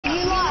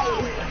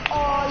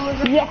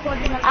just Yeah,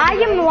 recording a I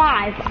video. am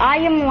live. I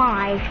am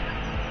live.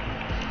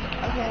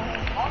 Okay.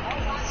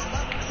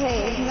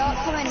 Okay, it's not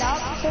coming up,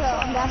 so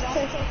I'm going to have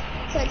to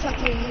search up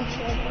your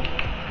YouTube.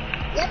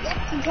 Yep,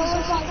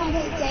 controllers not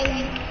complete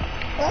game.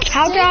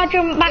 How do I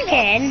jump back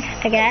in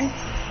again?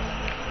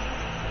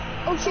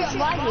 Oh shit, I'm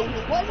lagging.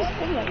 What is this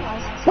thing look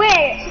like?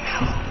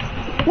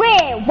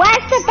 Wait,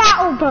 where's the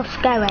battle bus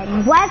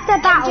going? Where's the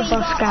battle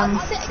bus going?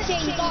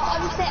 Jay, you got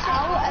unset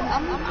out, and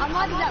I'm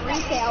not at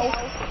retail.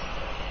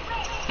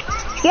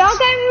 You're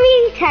going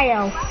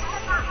retail?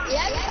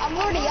 Yep, I'm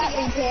already at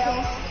retail.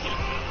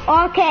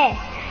 Okay.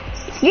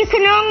 You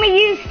can only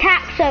use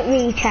tax at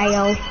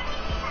retail.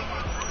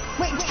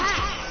 Wait, tax?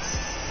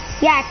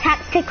 Yeah,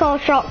 tactical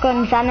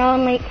shotguns and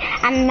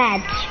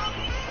meds.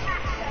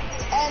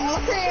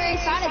 Look where I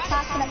found a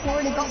tax and I've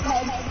already got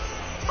meds.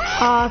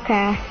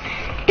 Okay.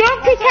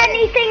 Don't pick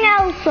anything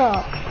else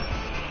up.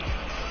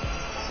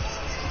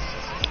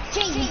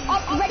 Jay,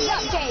 ready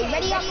up, Jay.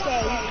 Ready up,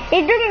 Jay.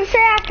 It doesn't say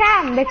I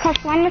can because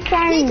when I'm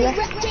trying Jay,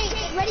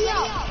 ready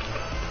up.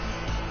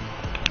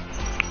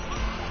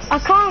 I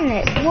can't,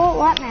 it won't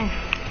let me.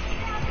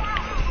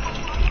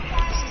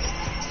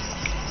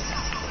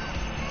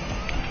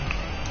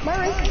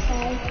 Where is it,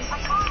 Jay?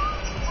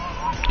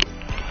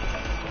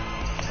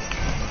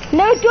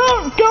 No,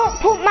 don't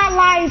put my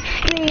live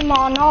stream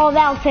on or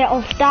else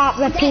it'll start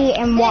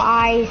repeating what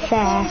I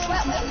say.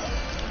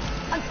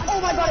 Oh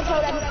my god, I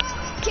told him.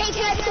 Jay,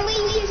 can I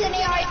please use an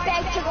AI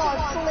effect to God,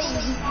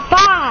 please?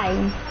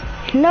 Fine.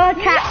 No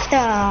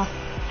tractor.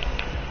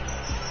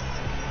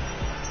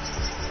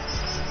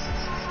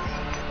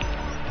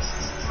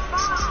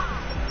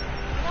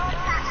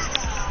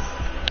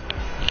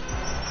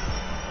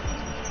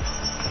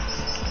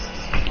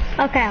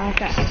 Okay.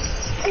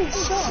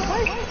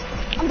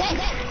 I'm dead.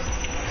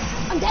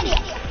 I'm dead here.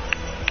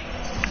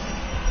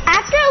 I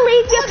have to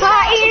leave your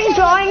party and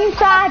join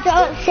so I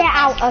don't sit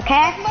out,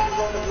 okay?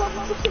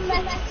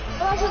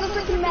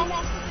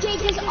 Jay,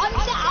 just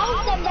unset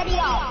out and ready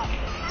up.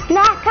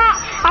 No, I can't.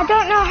 I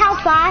don't know how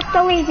far. I have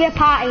to leave your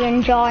party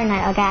and join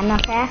it again,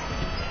 okay?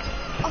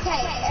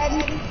 Okay,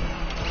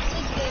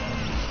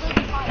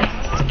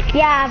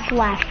 Yeah, I've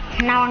left.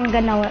 Now I'm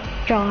gonna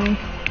join.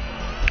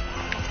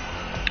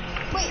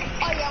 wait,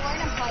 oh yeah, we're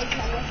in a fight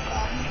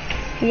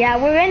with Yeah,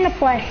 we're in the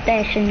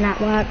PlayStation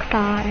Network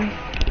party.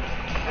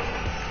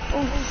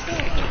 Oh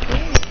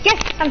shit.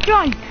 Yes, I've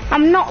joined.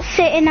 I'm not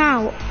sitting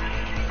out.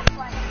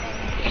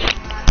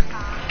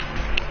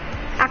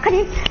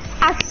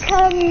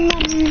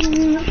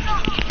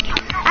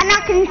 And I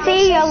can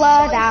see your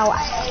loadout.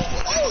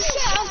 Oh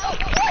shit,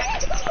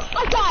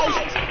 I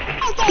died.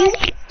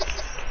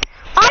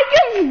 I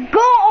just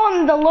got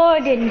on the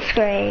loading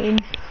screen.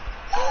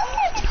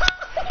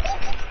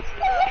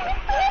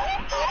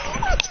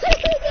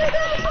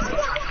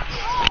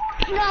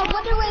 No, I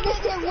wonder where this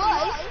thing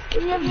was.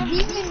 You have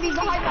demon be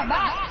behind my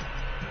back.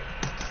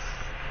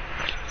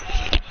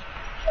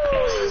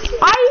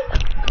 I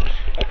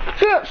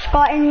just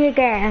got in the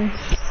game.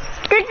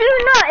 Did you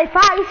know if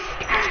I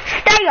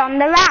stay on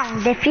the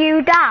round, if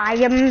you die,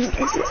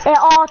 it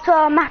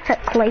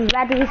automatically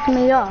readies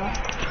me up?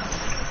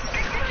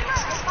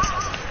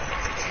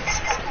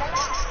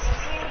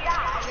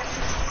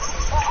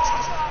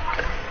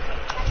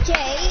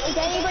 Jay, is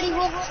anybody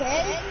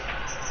watching?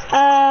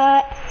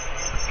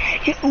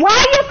 Why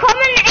are you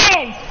coming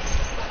in?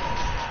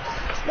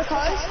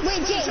 Because,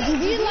 wait Jay,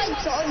 did you like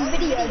certain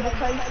video?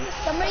 Because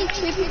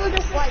two people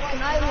just liked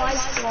and I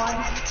liked one.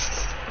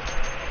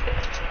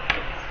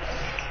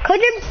 Could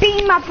it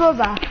be my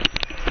brother?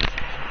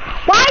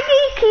 Why do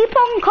you keep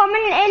on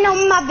commenting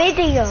on my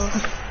videos?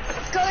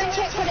 Go and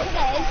check what it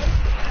says.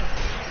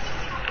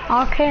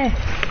 Okay.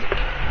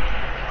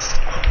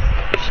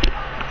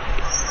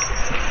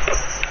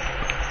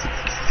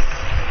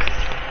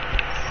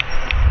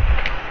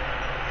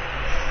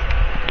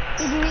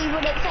 Did you read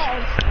what it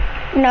says?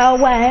 No,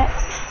 wait.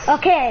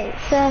 Okay,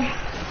 so...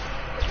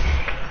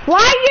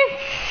 Why are you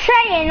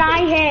saying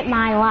I hate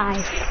my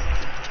life?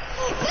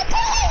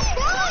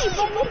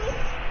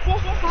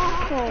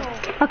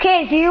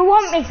 Okay, do you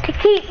want me to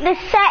keep this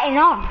setting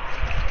on?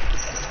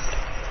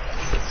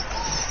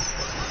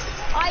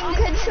 I'm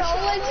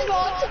controlling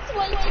not to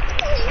play.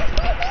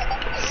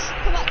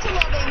 Come back to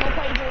lobby, we'll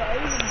play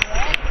duos.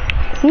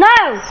 No!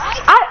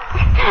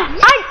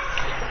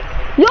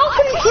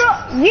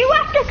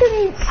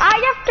 I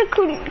have to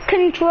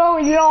control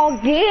your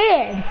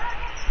game.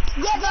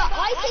 Yeah, but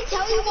I can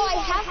tell you what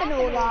happened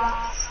all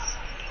that.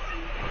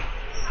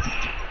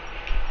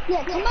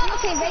 Yeah, come on,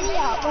 okay, ready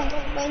up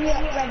when you're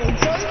ready. Do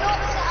not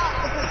set up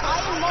because I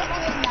am not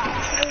doing that.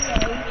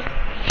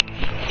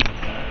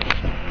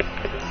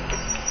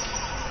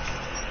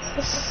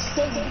 The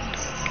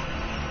stinks.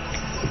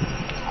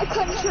 I'm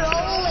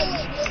controlling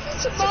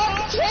smart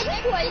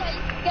checkpoint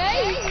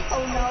game.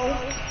 Oh no.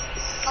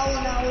 Oh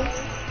no.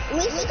 At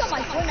least you got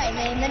my Fortnite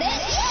name in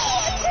it.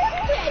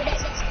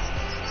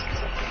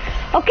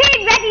 Okay,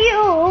 ready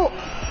up.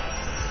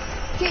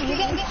 Dude, you're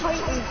getting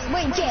totally...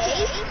 Wait,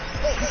 Jay?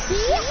 Wait, do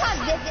you have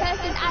this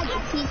person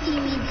added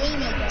PTV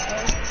Gamer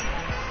though?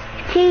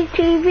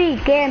 TTV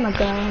Gamer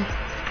Girl?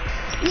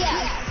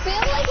 Yeah, I feel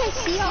like I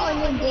see her on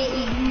your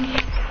game.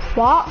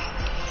 What?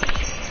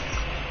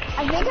 I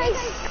think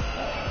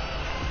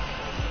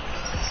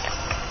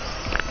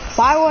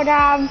Why would I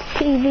have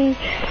TV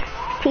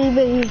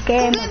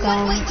Gamer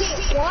Girl? Wait,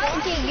 Jake,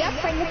 what? Jake, you have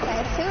friend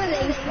requests. Who are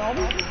they from?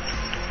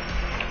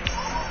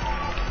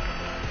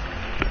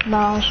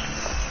 Mars.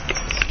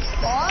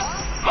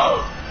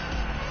 What?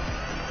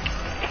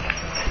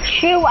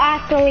 Shoot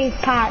after leave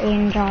party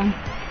and John.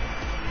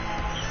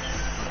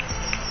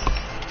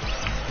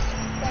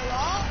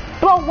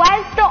 But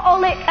where's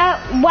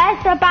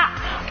the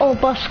battle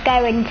bus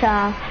going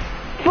to?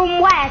 From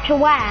where to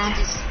where?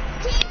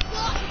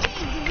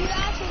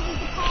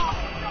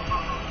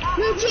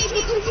 No, Jake,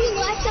 because you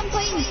left them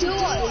playing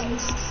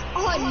duos.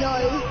 Oh no.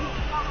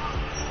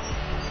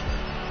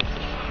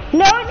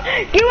 No,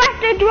 you have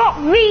to drop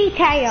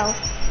retail.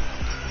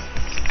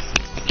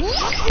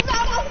 Yes,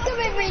 that must have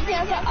been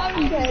retail, so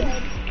I'm good.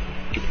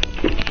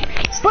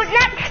 But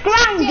next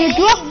round you're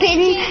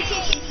dropping.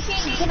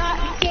 Jake, can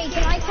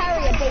I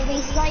carry a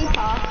baby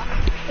sniper?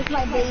 It's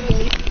my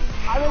baby.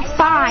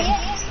 Fine.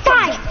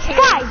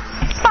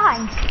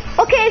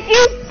 Okay, if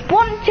you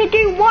want to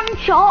do one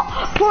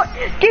shot, but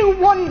do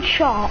one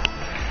shot.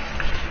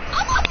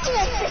 I'm not doing a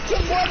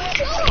freaking one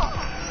shot.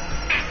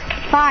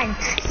 Fine.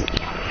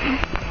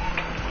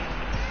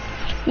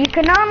 You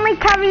can only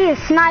carry a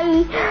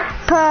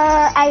sniper,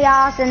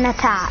 ARs and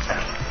attack.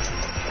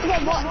 Okay,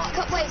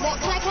 wait, what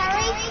can I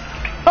carry?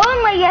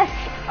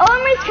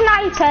 Only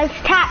snipers,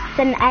 tacs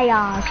and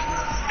ARs.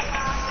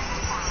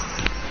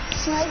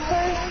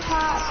 Snipers,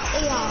 tacs,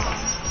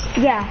 ARs.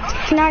 Yeah,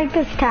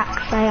 snipers,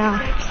 tacs,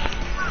 ARs.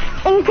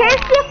 In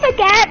case you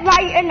forget,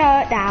 write a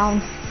note down.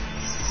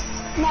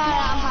 No,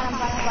 I'm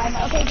fine.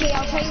 Okay, Jay,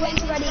 I'll tell you when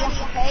to ready up,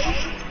 okay?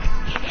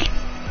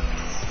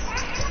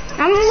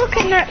 I'm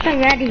looking at the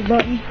ready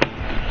button.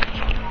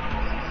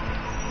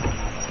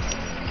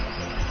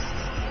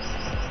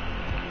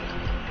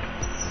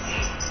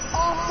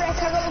 Oh,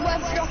 frick, I got the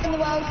worst drop in the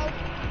world.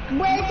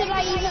 Where did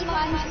I even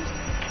land?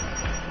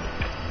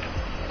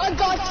 I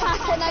got attack,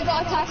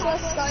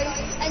 let's go.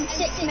 And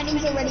 6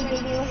 minis already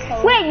being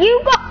useful. Wait,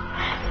 you got...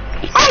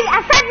 Hey,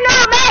 I said no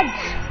meds!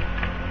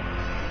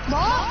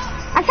 What?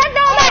 I said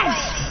no meds!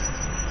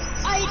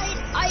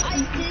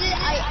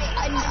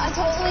 I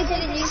totally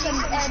didn't use some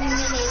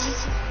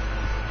minis.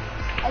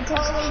 I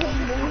totally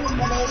didn't use some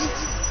minis.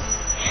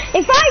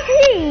 If I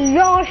see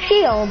your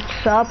shield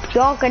up,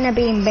 you're gonna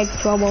be in big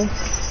trouble.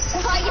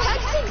 I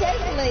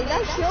accidentally,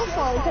 that's your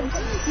fault,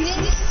 because you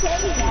didn't say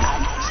that.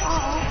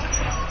 Oh.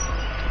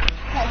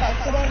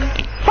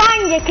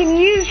 Fine, you can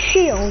use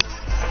shield.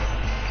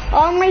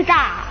 Only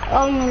that.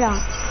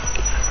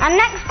 And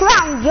next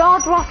round, you're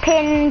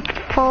dropping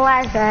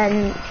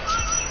Pleasant.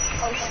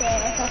 Oh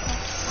shit.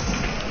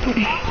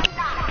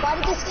 Why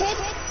did this kid?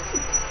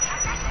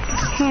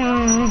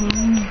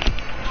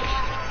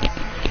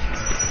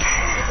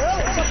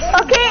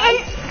 Okay,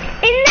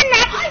 in the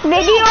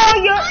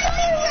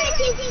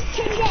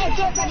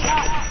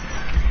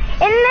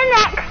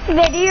next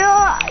video,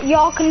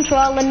 you're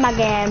controlling my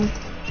game.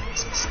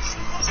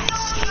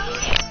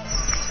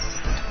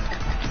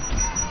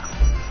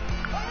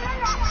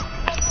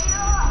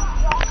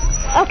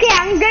 Okay,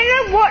 I'm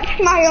gonna watch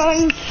my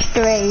own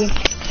stream.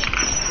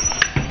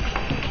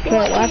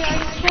 Wait, what?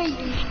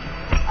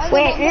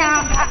 Wait,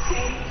 now.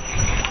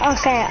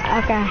 Okay.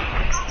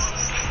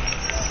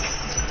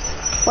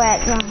 Wait,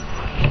 no.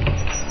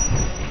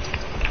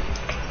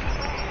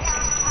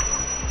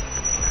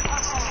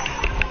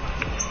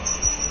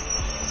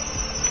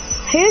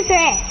 Who's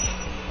this?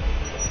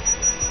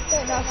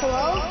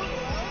 Hello?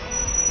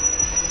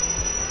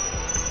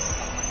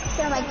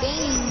 They're my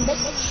game,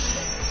 bitch.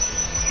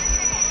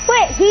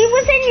 Wait, he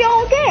was in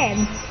your game?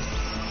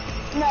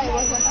 No, he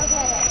wasn't.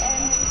 Okay,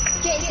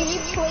 Jay, can you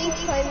please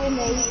play with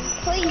me?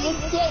 Please,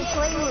 Jay,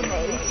 play with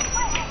me.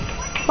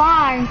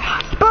 Fine,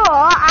 but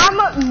I'm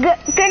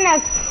gonna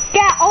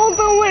get all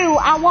the loot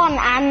I want,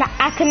 and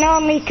I can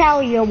only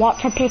tell you what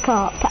to pick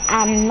up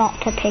and not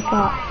to pick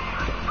up.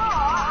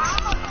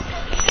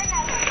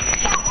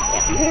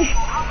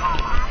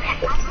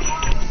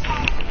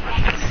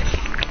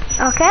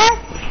 Okay?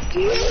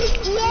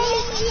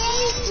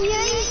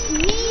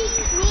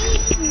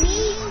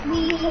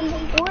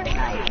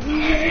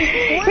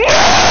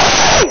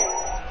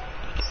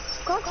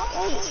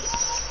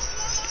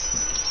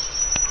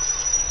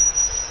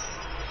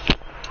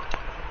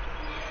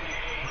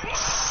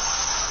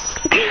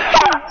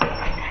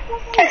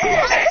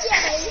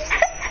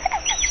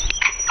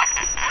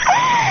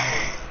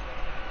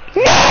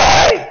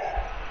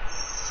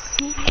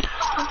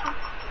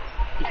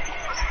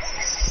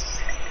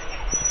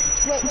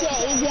 Wait,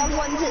 Jay, do you have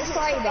 1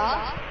 subscriber?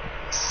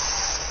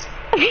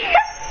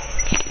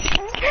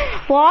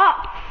 What?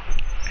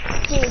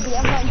 Jay, do you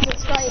have 1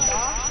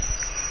 subscriber?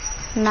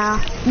 No.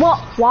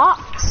 What?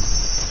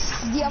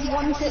 Do you have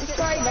 1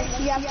 subscriber?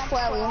 Do you have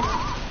 12?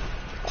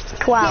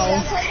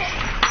 12.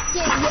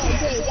 Jay,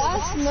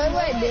 that's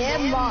nowhere near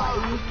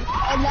mine.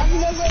 And that's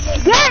nowhere near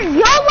Yeah,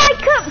 you're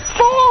like at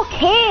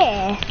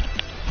 4K.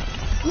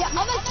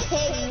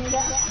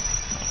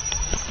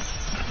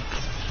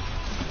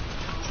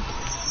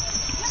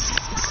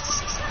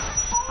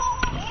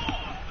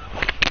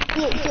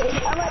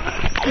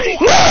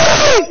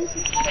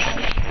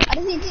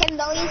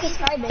 million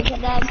subscribers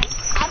and I'm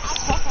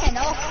fucking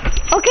off.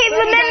 Okay,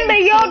 remember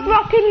you're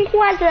dropping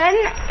Pleasant.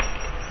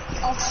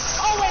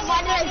 Oh wait, why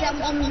did I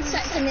jump on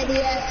such an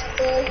idiot?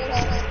 Okay.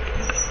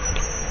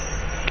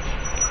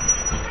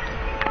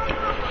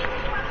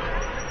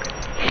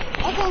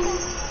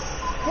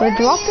 We're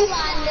dropping.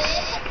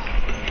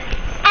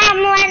 I'm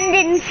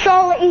landing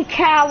Salty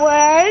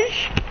Towers.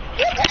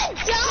 You're gonna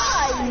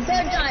die!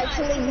 Don't die,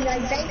 please. I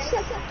beg to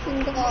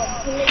fucking God,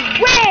 please.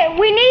 Wait,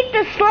 we need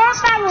the slot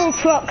barrel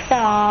truck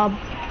though.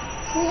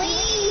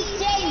 Please,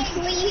 Jay,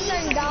 please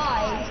don't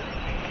die.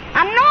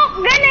 I'm not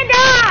gonna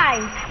die.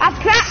 I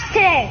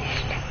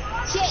practiced.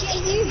 Jay,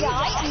 if you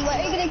die, I'm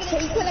literally gonna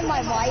take one of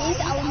my wives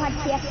out of my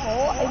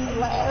PS4 and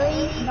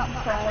literally not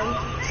play.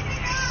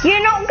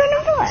 You're not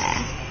gonna play?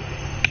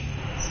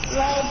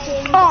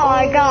 Legend. Oh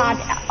my God.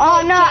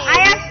 Oh no, I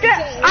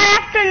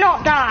have to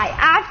not die.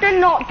 I have to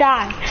not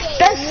die.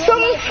 There's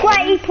some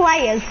sweaty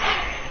players.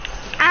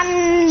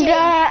 And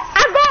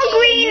I've got a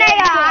green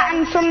AR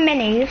and some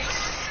minis.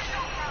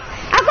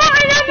 I've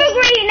got another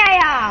green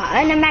AR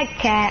and a med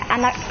kit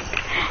and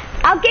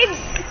I'll give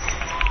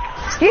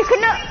you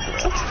can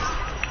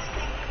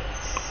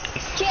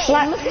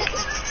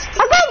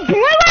I've got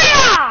blue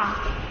AR!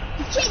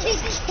 Jay,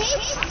 this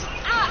kid's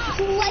at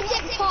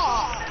Legend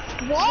Park.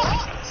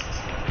 What?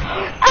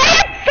 I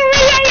have 3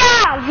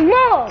 ARs,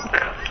 look!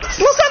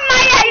 Look at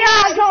my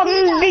ARs on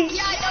the...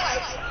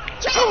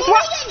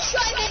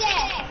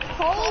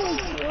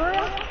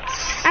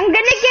 I'm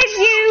gonna give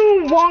you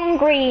 1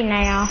 green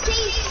AR.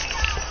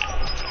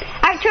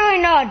 Actually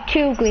no,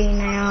 2 green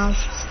ARs.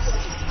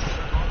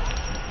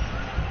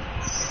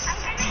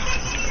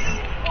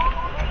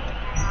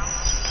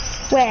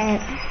 Wait.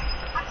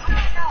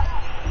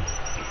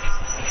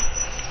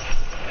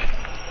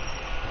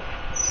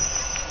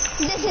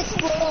 This is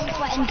full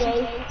button,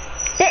 Jay.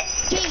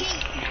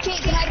 Jay,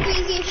 can I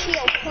please use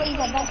shield, please? I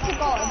beg to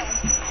God.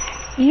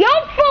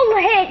 You're full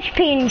HP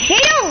and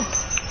shield.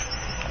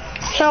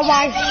 So Jay,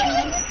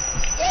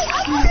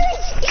 I'm really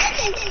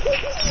scared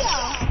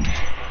here.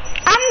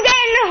 I'm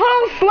getting the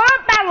whole slot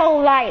barrel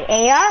right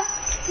here.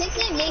 This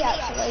is me,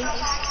 actually.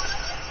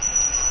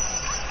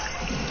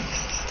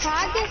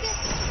 Tag.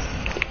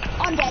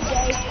 I'm dead,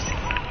 Jay.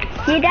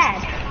 You dead?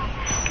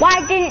 Why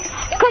didn't...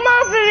 Come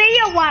over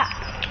here, what?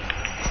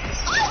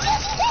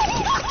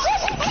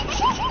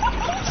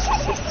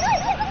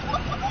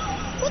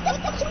 What the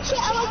fucking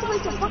shit? I like the way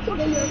to fucking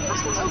do your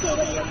fucking okay,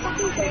 wait, you're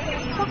fucking good.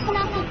 Fucking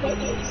after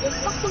this. You're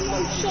fucking no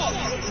shit.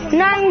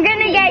 No, I'm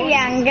gonna get you,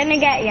 I'm gonna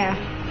get you.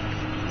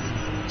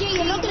 Gee,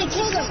 you're not gonna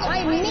kill them. I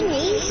have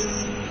minis.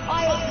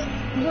 I have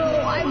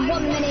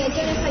 1 mini. I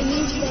don't know if I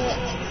used it.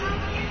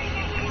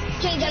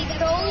 Gee,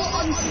 they're all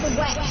onto the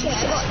wet shit. I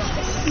got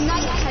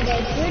snipe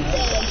headed. You're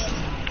dead.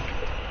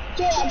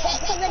 Gee, I bet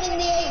someone in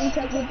the aim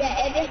truck is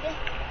dead.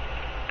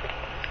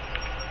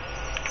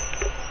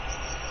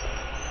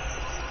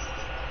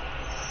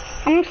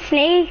 I'm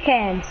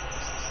sneaking.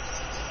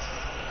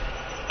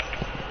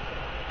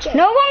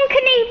 No one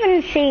can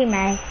even see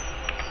me.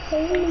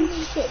 Holy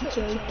shit,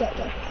 Jay, get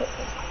that quick.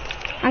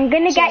 I'm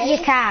gonna get your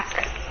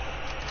tack.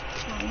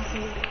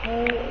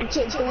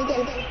 Jay, go and get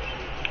it.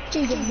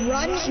 Jay, just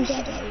run and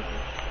get it.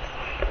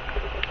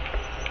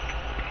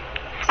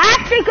 I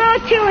have to go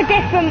to a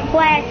different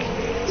place.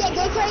 Yeah,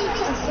 go try your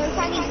test, go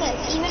find your test.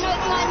 Even though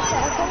it's not in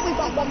circle, we've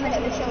got 1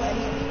 minute to chill in.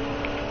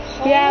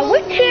 Yeah,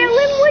 we're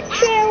chilling, we're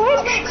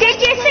chilling. Did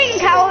you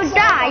think I would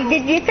die?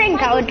 Did you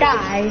think I would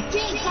die?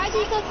 Jay, try to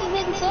yourself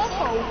in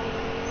circle.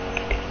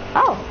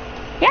 Oh,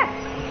 yeah.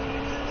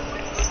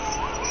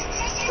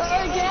 Go,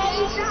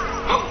 Jay.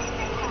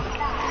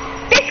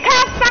 This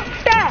car's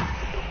faster.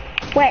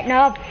 Wait,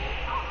 no.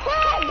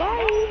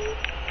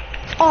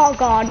 Oh,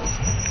 God.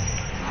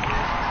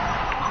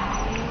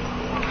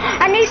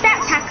 I need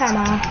that tack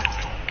ammo.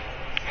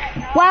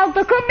 Well,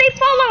 they could be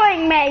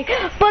following me,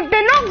 but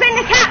they're not going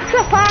to catch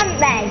up, aren't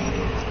they?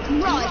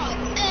 Right.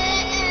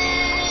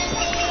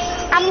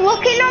 I'm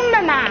looking on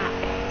the map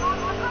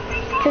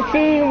to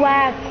see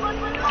where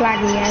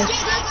Draggy is.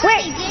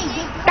 Wait,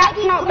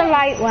 that's not the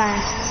right way.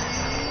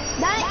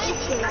 That is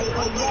the right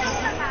way, yeah.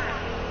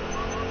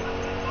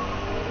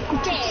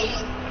 Jay,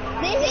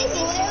 this is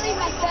literally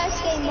my first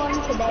game on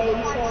today,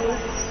 so...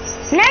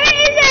 No, it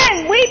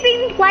isn't! We've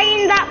been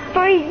playing that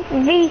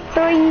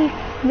 3v3v3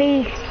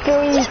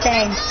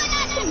 thing.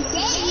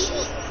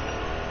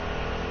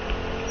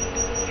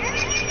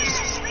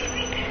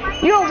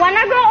 Yo, when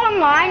I got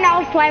online, I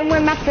was playing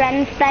with my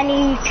friends, then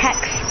he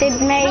texted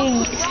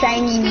me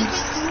saying...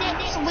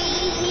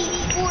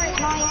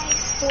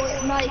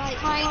 Fortnite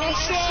kind of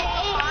shit.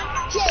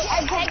 Jay,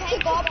 I beg to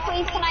God,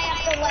 please, can I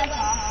have the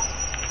leather?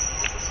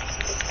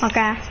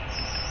 Okay.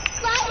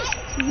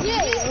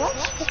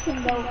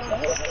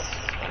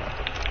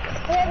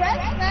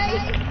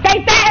 They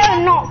better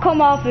not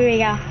come over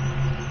here.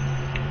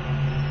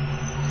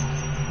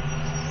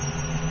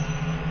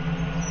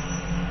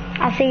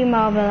 I see him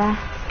over there.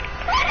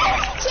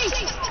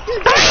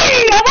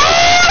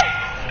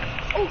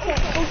 Okay.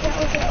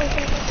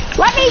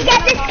 Let me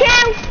get this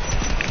kill.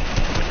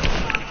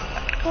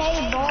 Hey,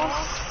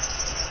 boss.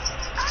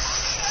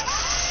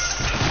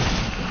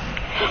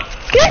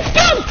 Just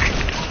jug!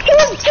 He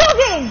was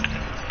jugging!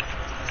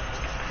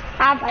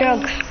 I've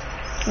jugs.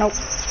 Nope.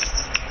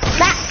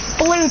 That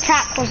blue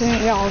tack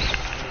wasn't yours.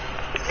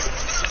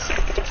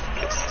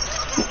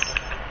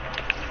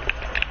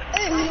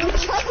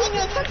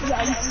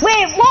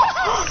 Wait,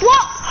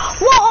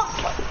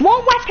 what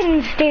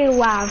weapons do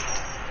you have?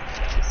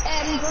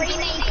 Green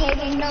AK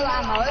with no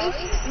ammo,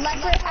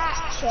 leather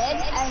action,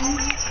 and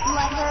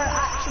leather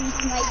action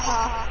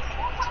sniper.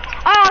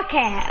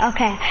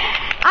 Okay.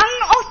 I'm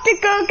off to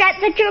go get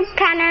the jug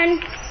cannon.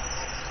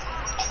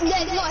 No,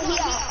 it's not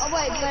here. Oh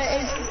wait, but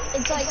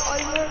it's like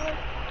over.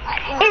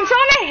 It's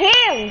on a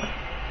hill.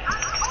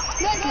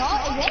 No, it's not,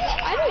 is it?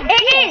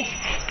 It is.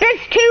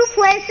 There's 2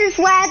 places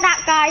where that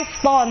guy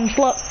spawns.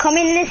 Look, come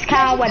in this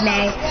car with me.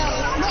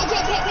 Wait,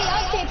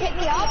 Jay, pick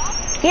me up.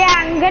 Yeah,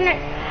 I'm gonna...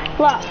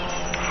 Look.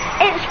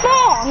 It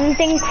spawns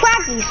in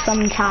craggy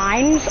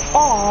sometimes,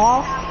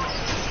 or...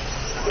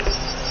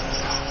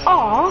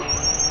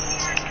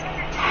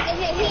 Is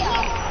it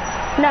here?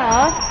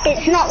 No,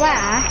 it's not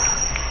there.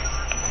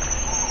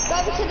 Go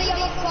over to the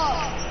yellow spot.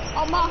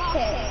 I'll mark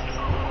it.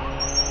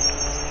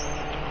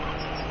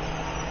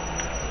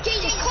 Jay,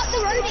 just cut the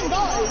road and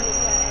go.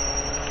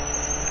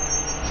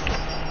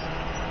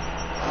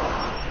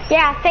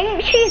 Yeah, I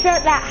think she's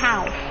at that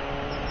house.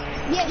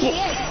 Yeah, she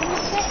is.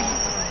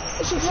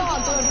 She's not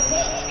a good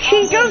fit.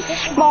 She does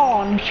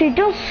spawn. She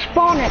does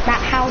spawn at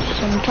that house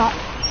sometimes.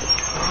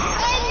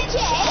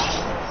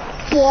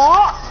 Jay?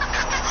 What?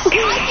 Can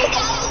you get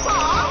out of the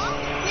car?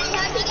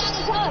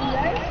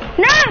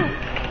 No!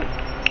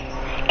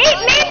 It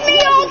made me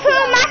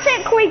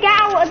automatically get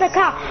out of the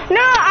car.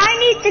 No, I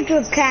need the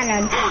drug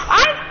cannon.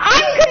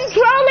 I'm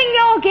controlling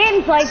your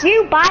games like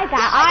you buy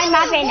that. I'm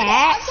having it.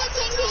 I've got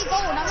 10k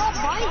gold. I'm not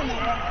buying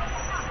it.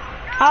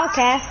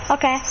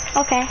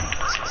 Okay.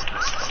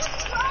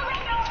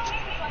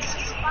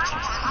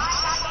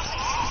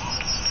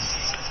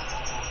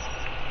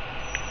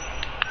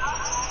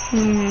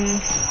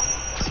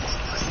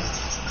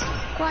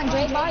 Come on,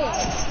 Jay, buy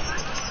it.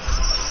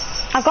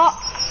 I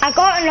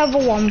got another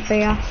one for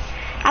you.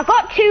 I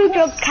got 2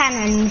 jug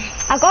cannons.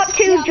 Look, I got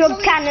 2 jug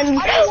cannons.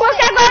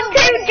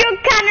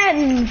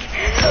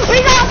 We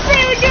got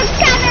 2 jug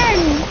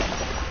cannons.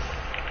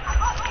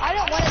 I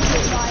don't want to do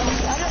mine.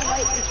 I don't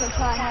like the jug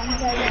cannons.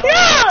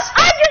 No,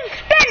 I just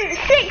spent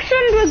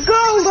 600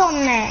 gold on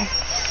this.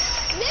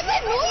 Never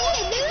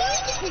mind.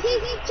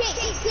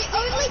 Jake, it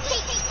only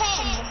takes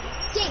 10.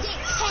 Jake,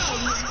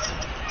 10.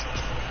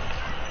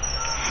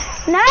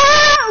 No,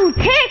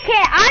 take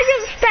it.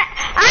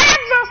 I have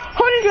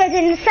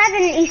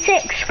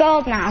 176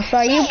 gold now,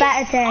 so you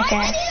better take it.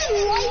 I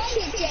didn't like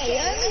it, Jay.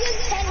 It only does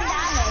 10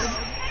 damage.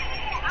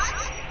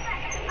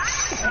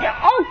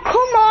 Oh,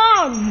 come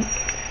on.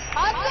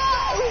 I'm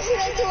not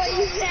listening to what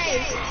you say.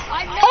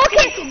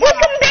 Okay, we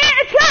can bait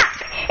a trap.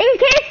 In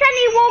case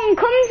anyone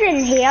comes in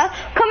here.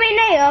 Come in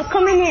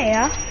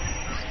here.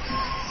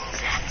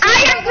 I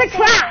have the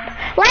trap.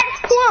 Let's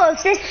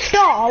close this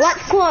door.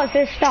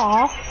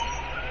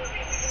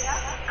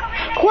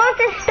 Close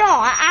this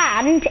door,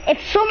 and if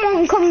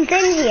someone comes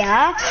in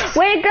here,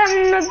 we're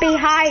gonna be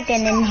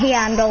hiding in here,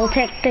 and I'll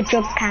take the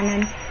jug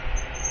cannon.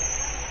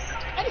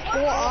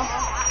 No!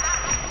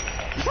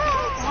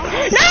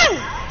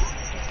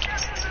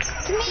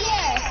 Come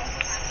here.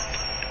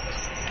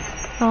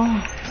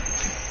 Oh.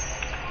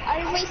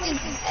 I'm wasting,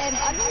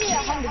 I don't need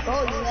 100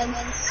 gold even.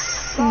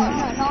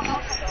 No.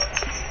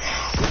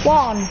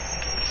 1,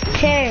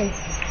 2,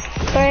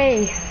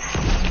 3,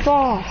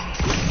 4,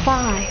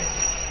 5.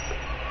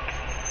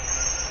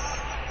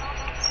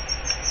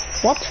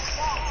 What?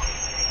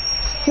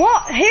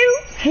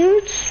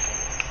 Who's?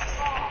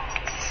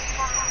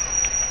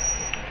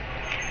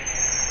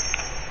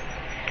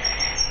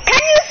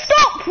 Can you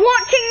stop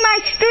watching my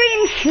stream,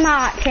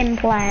 smart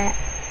tinplate?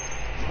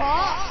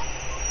 What?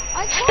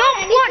 Stop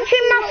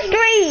watching my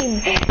stream.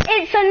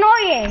 It's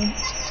annoying.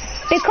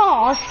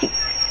 Because...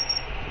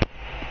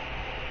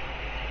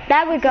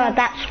 There we go,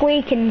 that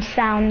squeaking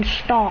sound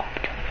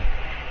stopped.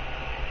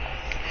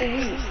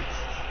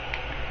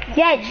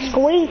 Yeah, it's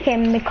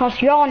squeaking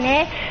because you're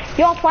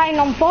playing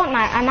on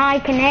Fortnite and I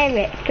can hear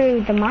it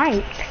through the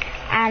mic.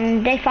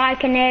 And if I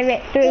can hear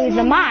it through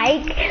the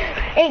mic,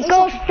 it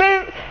goes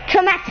through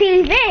to my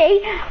TV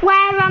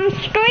where I'm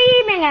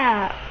streaming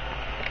it.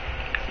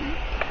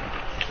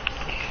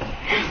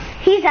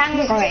 He's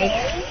angry.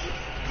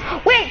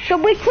 Wait,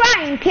 should we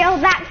try and kill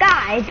that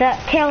guy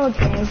that killed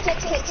you?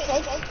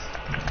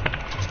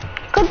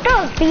 Could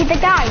those be the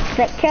guys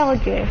that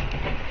killed you?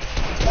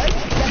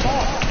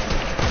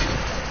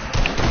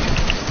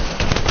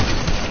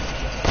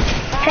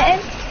 Hit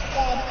him.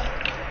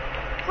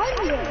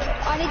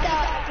 I need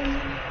that.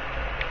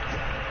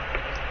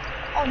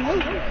 Oh no.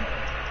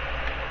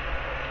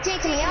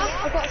 Jake, here.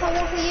 I've got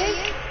something for you.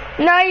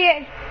 No,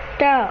 you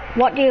don't.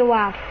 What do you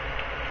have?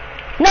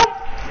 Nope.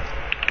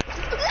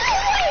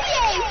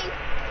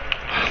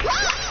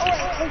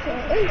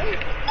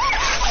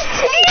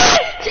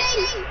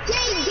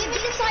 Jane, give me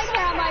the sniper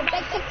ammo. I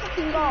beg to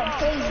fucking God,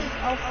 please.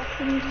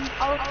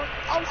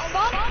 I'll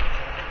stop.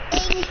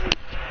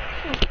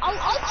 I'll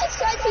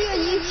subscribe to your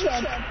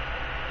YouTube.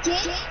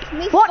 Get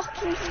me What?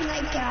 fucking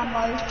snake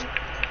ammo.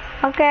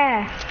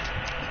 Okay.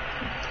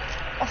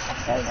 Oh,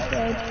 so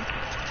good.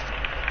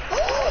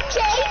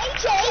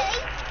 Jake!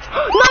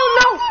 No!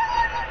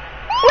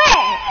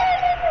 Wait!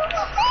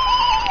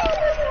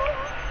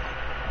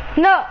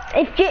 No,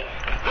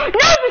 No,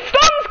 the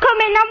storm's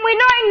coming and we're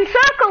not in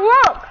circle,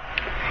 look!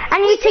 I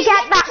need to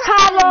get that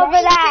car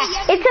over there.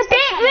 It's a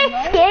bit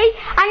risky.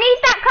 I need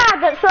that car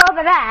that's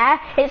over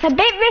there. It's a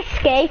bit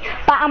risky,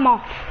 but I'm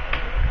off.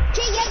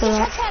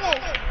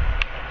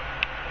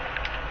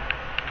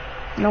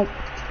 Nope.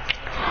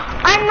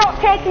 I'm not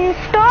taking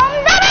storm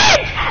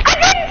damage! I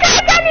didn't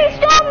take any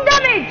storm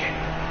damage!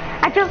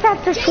 I just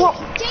have to swap.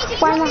 Just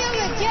keep on running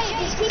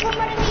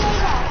me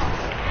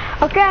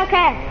over.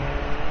 Okay.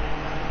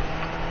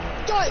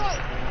 Don't.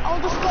 I'll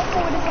just go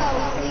forward as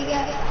well, so you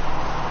get...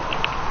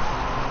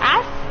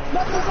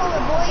 Not the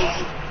forward,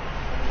 boys.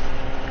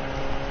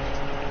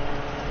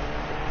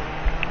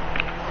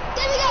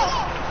 There we go!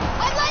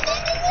 I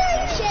landed in the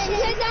ocean!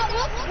 Turns out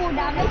what's full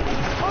damage?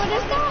 Oh,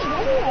 there's not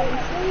anyway,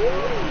 so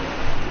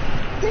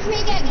yeah. Push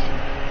me again.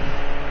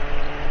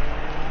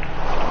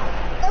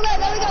 Oh, there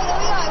we go,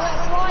 we're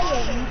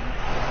flying.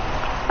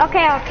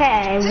 Okay,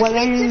 we're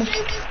in...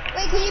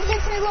 Wait, can you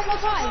push me one more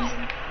time?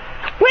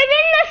 We're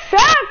in the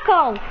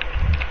circle!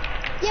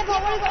 Yeah, but I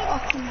want to go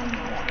off.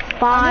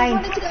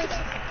 Fine.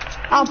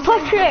 I'll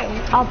push you.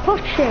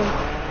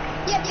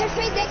 Yeah, push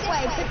me this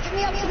way. Push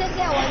me up to this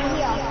hill over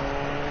here.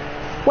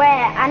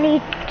 Wait, I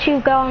need to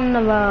go on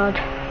the road.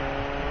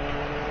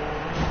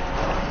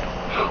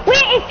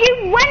 Wait, if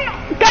you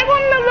go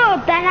on the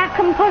road, then I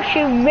can push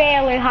you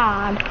really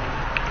hard.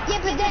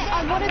 Yeah, but then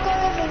I want to go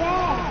over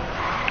there.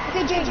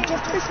 Okay, Jake,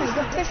 just push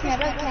me, I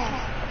don't care.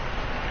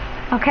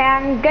 Okay,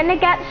 I'm gonna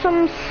get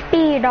some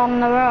speed on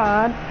the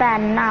road,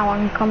 then now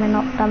I'm coming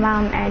up the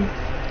mountain.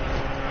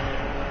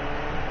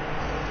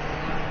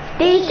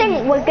 Do you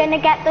think we're gonna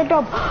get the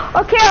dub?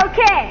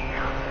 Okay.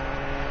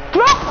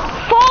 Drop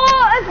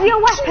 4 of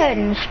your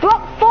weapons.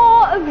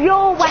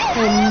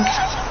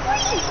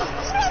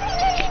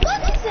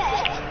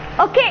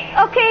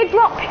 Okay,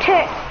 drop 2.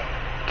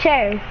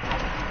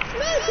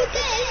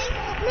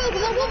 No,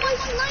 because I want my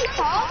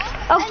sniper,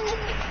 and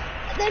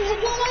then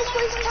what am I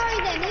supposed to carry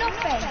then?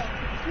 Nothing.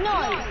 No.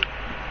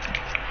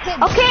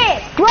 Okay,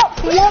 drop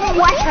 1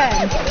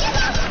 weapon.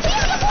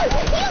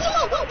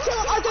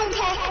 I don't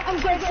care. I'm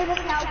going to do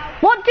this now.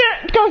 What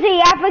does he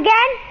have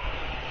again?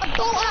 A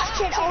bolt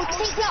action. I'll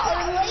take that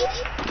only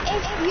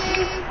if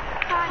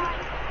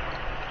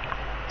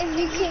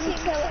you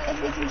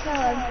can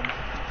kill him.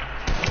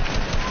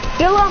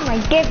 You'll only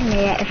give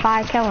me it if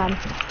I kill him.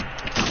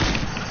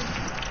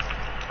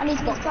 I need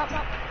to get that.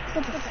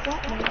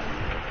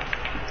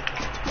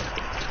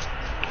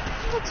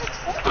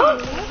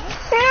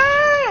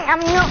 I'm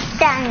not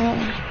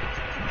done.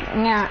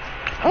 No.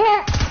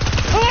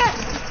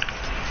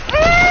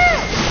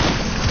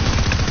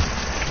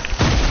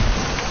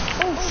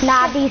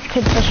 Nah, these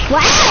kids are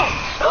sweats.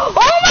 Oh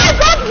my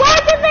god, why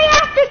do they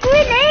have to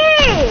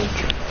grenade?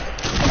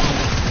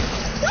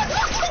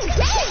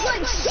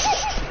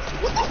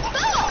 What the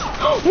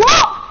fuck?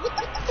 What? What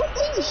the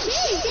fucking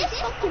shit?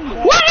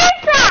 What is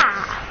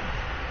that?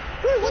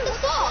 Bro, what the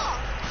fuck?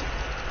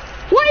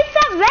 What is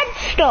that red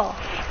stuff?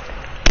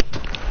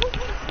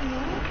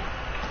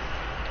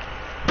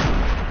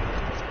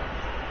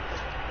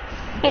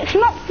 It's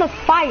not the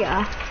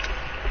fire.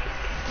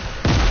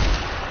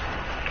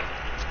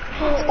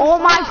 Oh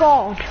my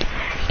god.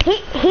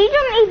 He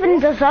don't even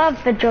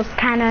deserve the jug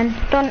cannon,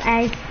 don't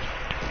he?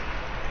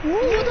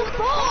 What the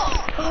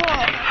fuck?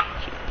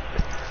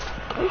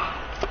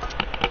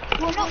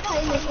 We're not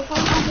playing this, we're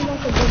playing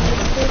like a video.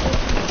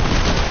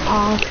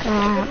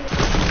 Okay.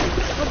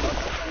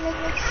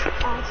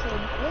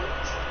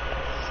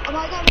 I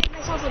might go make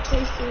myself a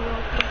tasty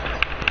real quick.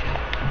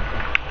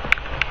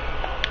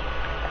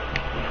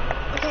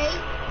 Okay?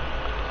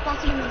 Back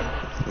in a minute.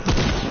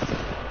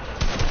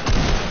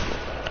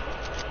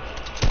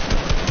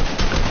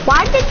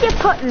 Why did you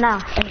put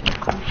nothing?